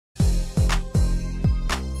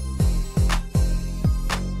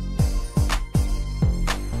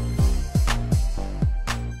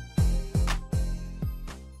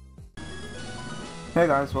Hey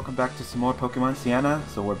guys, welcome back to some more Pokemon Sienna.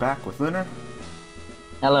 So we're back with Lunar.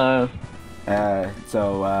 Hello.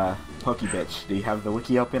 Pokebitch, do you have the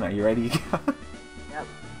wiki open? Are you ready? Yep.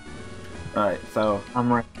 Alright, so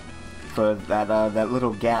I'm ready. for that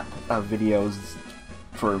little gap of videos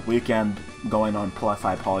for weekend going on plus,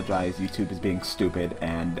 I apologize. YouTube is being stupid,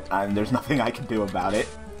 and there's nothing I can do about it.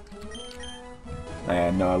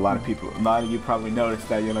 And a lot of you probably noticed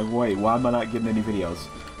that. You're like, wait, why am I not getting any videos?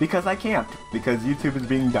 Because I can't. Because YouTube is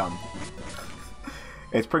being dumb.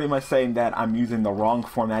 It's pretty much saying that I'm using the wrong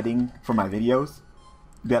formatting for my videos,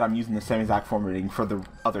 that I'm using the same exact formatting for the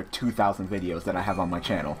other 2,000 videos that I have on my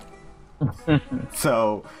channel.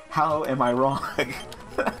 So, how am I wrong?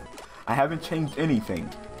 I haven't changed anything.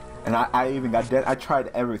 And I even got I tried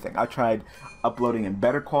everything. I tried uploading in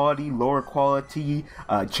better quality, lower quality,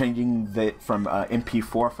 changing it from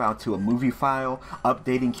MP4 file to a movie file,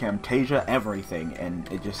 updating Camtasia, everything, and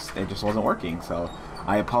it just wasn't working. So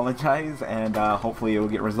I apologize, and hopefully it will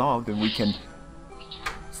get resolved, and we can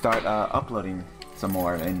start uploading some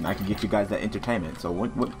more, and I can get you guys that entertainment. So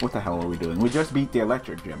what the hell are we doing? We just beat the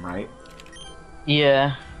electric gym, right?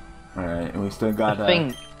 Yeah. All right, and we still got. I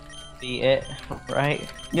think beat it, right?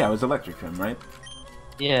 Yeah, it was electric gym, right?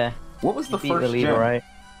 Yeah. What was the Beat first the leader, gym? right?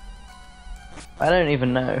 I don't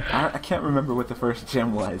even know. I can't remember what the first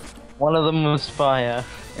gym was. One of them was fire.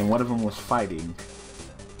 And one of them was fighting.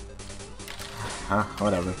 Huh,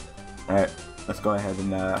 whatever. Alright, let's go ahead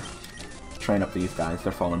and train up these guys.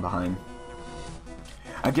 They're falling behind.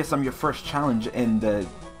 I guess I'm your first challenge in the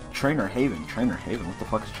Trainer Haven. Trainer Haven? What the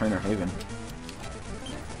fuck is Trainer Haven?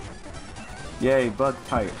 Yay, bug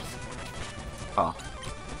types. Oh.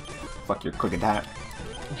 Fuck your quick attack.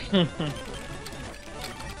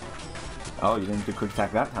 Oh, you didn't do quick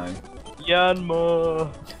attack that time. Yanma!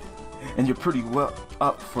 And you're pretty well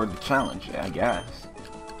up for the challenge, I guess.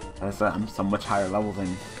 I'm so much higher level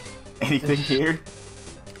than anything here.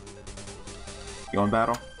 You want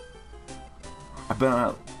battle? I've been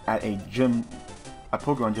out at a gym, a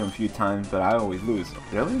Pokemon gym a few times, but I always lose.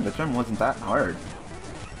 Really? The gym wasn't that hard.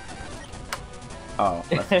 Oh.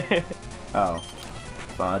 Oh.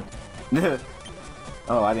 Fud.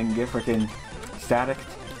 Oh, I didn't get freaking static.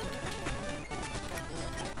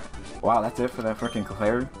 Wow, that's it for that freaking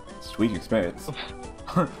Clefairy? Sweet experience.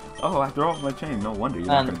 Oh, after all my chain, no wonder you're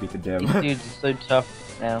not gonna beat the gym. These dudes are so tough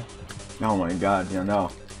now. Oh my god, yeah, no.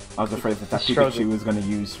 I was afraid that Pikachu was gonna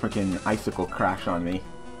use freaking Icicle Crash on me.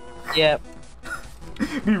 Yep.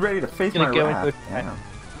 Be ready to face my wrath. Yeah.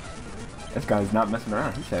 This guy's not messing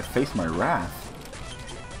around. He said, face my wrath.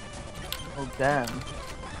 Oh damn.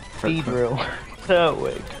 Beedrill.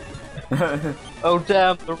 Turtwig. Oh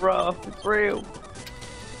damn, the wrath, it's real.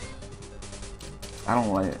 I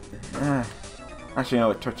don't like it. Actually, you know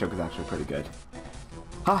what? Turtwig is actually pretty good.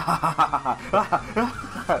 That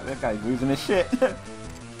guy's losing his shit.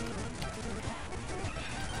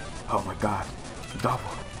 Oh my god.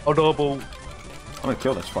 Double. Oh, double. I'm gonna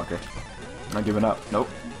kill this fucker. I'm not giving up. Nope.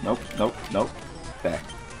 Nope. Nope. Nope. There.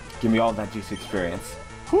 Give me all that juicy experience.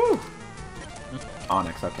 Whew.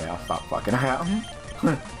 Onyx. Okay, I'll stop fucking around.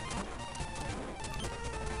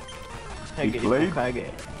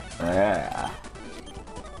 Yeah.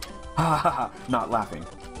 Not laughing.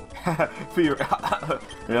 Fear.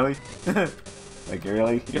 Really? Like,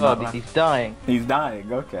 really? God, he's dying. He's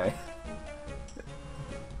dying, okay.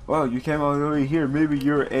 Well, you came all the way here. Maybe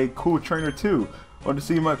you're a cool trainer too. Want to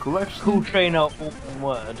see my collection? Cool trainer, all one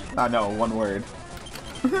word. I know, one word.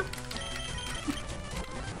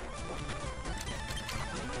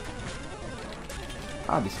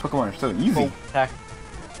 Ah, these Pokemon are so easy.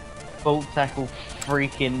 Bolt tackle,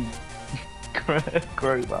 freaking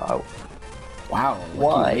Crowbar. Wow,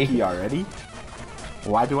 why? Lucky already?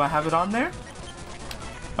 Why do I have it on there?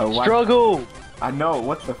 Oh, why? Struggle! I know,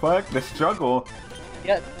 what the fuck? The struggle?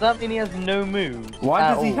 Yeah, does that mean he has no moves?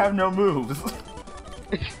 Why does he have no moves?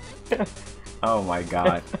 Oh my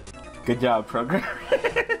god. Good job, programmer.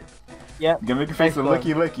 Yeah. You can make a face of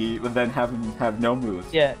Licky, but then have him have no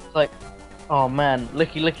moves. Yeah, it's like, oh man,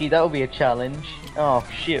 Licky, that'll be a challenge. Oh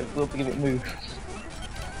shit, we'll give it moves.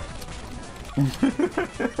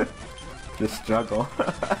 The struggle.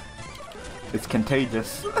 It's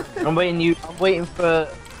contagious. I'm waiting for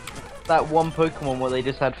that one Pokemon where they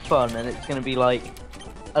just had fun, and it's gonna be like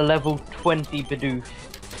a level 20 Bidoof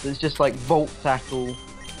that's just like Volt Tackle.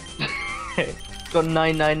 It's got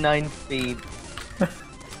 999 speed.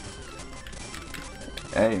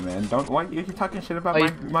 Hey man, why are you talking shit about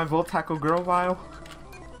my Volt Tackle girl vial?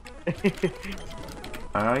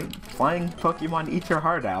 Alright, flying Pokemon eat your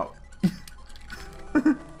heart out.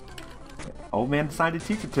 Old man decided to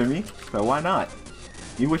teach it to me, so why not?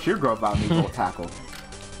 You wish your girl about me Volt Tackle.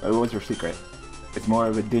 What's your secret? It's more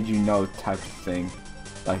of a did you know type of thing.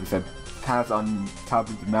 Like I said, paths on top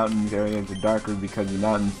of the mountains areas are darker because the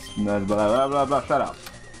mountains blah blah blah blah. Shut up.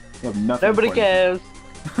 You have nothing. Nobody cares.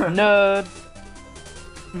 Nerd.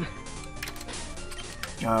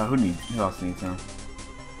 Who else needs them?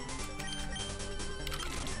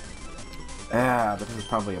 Yeah, but this is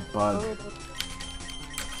probably a bug.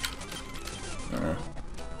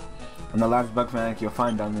 And the last bug mechanic you'll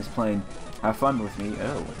find on this plane. Have fun with me.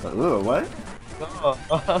 Oh, what?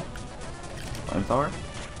 Flamethrower?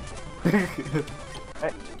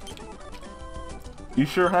 You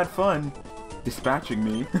sure had fun dispatching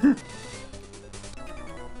me.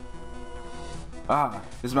 Ah,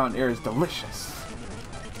 this mountain air is delicious.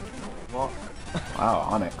 What? Wow,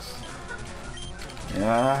 Onyx.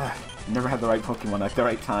 Yeah, never had the right Pokemon at the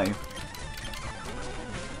right time.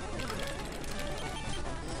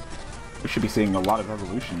 We should be seeing a lot of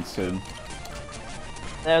evolutions soon.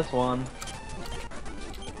 There's one.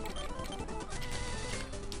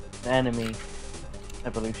 Enemy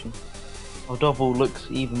evolution. Oh, Double looks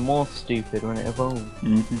even more stupid when it evolves.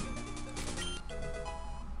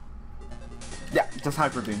 Yeah, just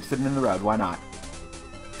Hyper Beam sitting in the road. Why not?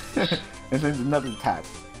 And there's another attack.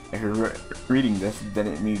 If you're reading this, then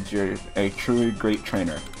it means you're a truly great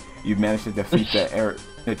trainer. You've managed to defeat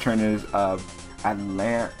the trainers of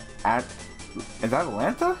Atalanta. Is that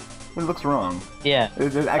Atalanta? It looks wrong. Yeah.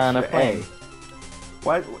 There's extra A.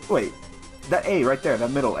 Why? Wait. That A right there,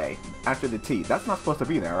 that middle A, after the T. That's not supposed to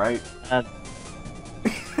be there, right? After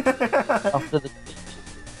the T.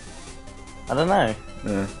 I don't know.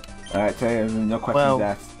 Alright, Tay, no questions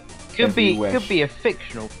asked. Could be a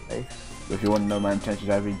fictional place. If you want to know my intentions,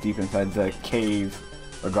 I'd be deep inside the cave.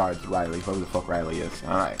 Regards, Riley. Whoever the fuck Riley is.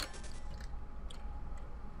 Alright.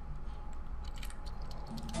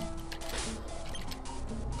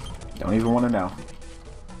 Don't even want to know.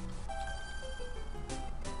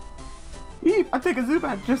 Eep, I think a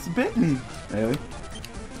Zubat just bit me. Really?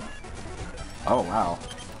 Oh, wow.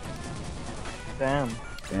 Damn.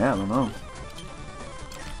 Yeah, I don't know.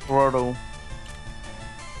 Throttle.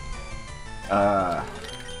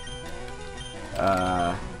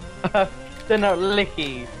 They're not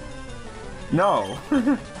licky. No.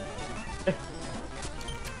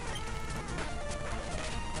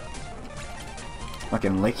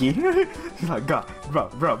 Fucking licky. He's like, God, bro,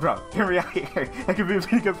 hear me out here. I can be a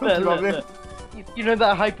pretty good Pokemon, man. You know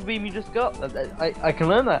that Hyper Beam you just got? I can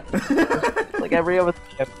learn that. Like every other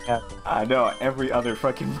thing I can. I know, every other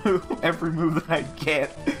fucking move. Every move that I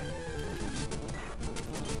get.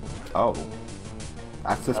 Oh.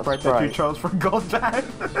 That's the sprite that you chose for Gold Dive?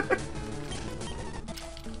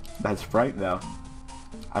 That's right, though.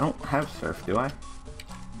 I don't have Surf, do I? I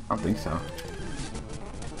don't think so.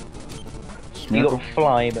 You got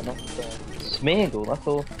Fly, but not Smeargle, that's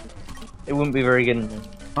all. It wouldn't be very good in there.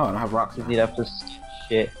 Oh, I don't have Rocks. You'd have to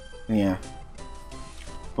shit. Yeah.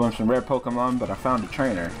 Pulling some rare Pokemon, but I found a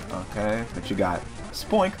trainer. Okay, what you got?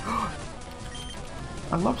 Spoink!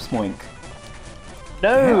 I love Spoink.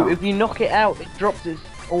 No, if you knock it out, it drops its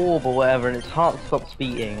orb or whatever, and its heart stops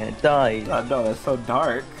beating, and it dies. Oh, no, that's so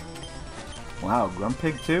dark. Wow,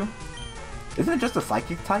 Grumpig too? Isn't it just a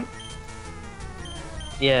Psychic type?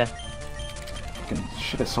 Yeah. Fucking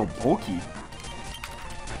shit is so bulky.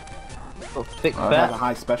 Got thick It fat. has a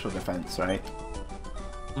high special defense, right?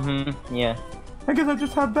 Yeah. I guess I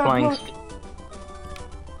just have bad Flying luck.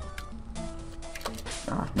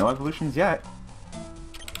 No evolutions yet.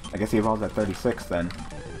 I guess he evolves at 36 then.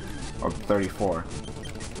 Or 34.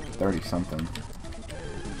 30 something.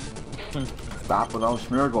 Stop with all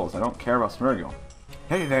Smeargles. I don't care about Smeargle.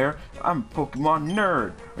 Hey there, I'm Pokemon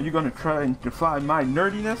Nerd. Are you gonna try and defy my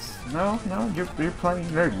nerdiness? No, you're plenty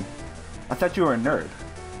nerdy. I thought you were a nerd.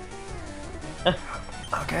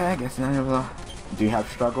 Okay, I guess now do you have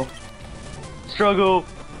Struggle? Struggle!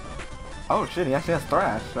 Oh shit, he actually has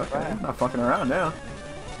Thrash. Okay, I'm not fucking around now.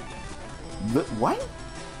 What?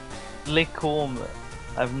 Lickorm.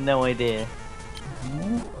 I have no idea.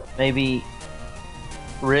 Maybe...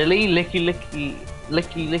 Really? Licky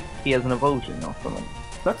as an evolution or something.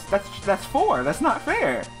 That's 4. That's not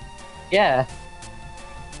fair. Yeah.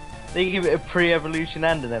 They give it a pre-evolution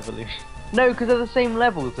and an evolution. No, because they're the same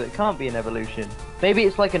level, so it can't be an evolution. Maybe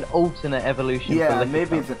it's like an alternate evolution. Yeah,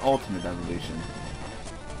 maybe it's an alternate evolution.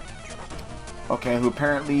 Okay, who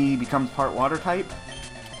apparently becomes part water type?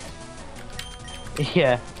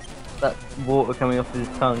 Yeah. That water coming off his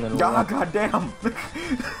tongue and all that. God damn!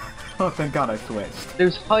 Oh, thank God I switched.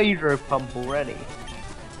 There's Hydro Pump already.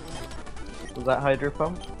 Was that Hydro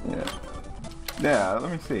Pump? Yeah. Yeah,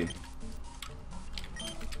 let me see.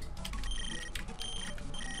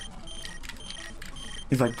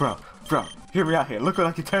 He's like, bro, hear me out here. Look what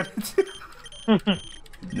I can turn into.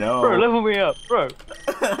 No. Bro, level me up, bro.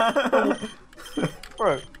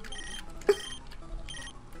 Bro.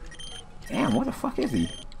 Damn, what the fuck is he?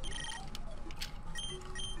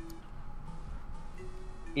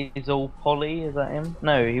 He's all Polly, is that him?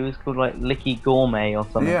 No, he was called like Licky Gourmet or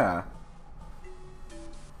something. Yeah.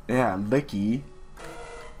 Yeah, Licky.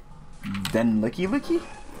 Then Licky?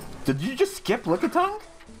 Did you just skip Lickitung?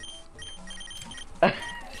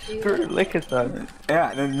 Screw Lickitung.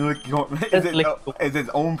 Yeah, and then it's its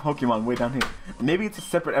own Pokemon way down here. Maybe it's a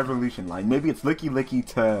separate evolution line. Maybe it's Licky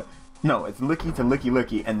to... No, it's Licky to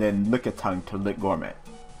Licky, and then Lickitung to Lick Gourmet.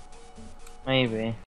 Maybe.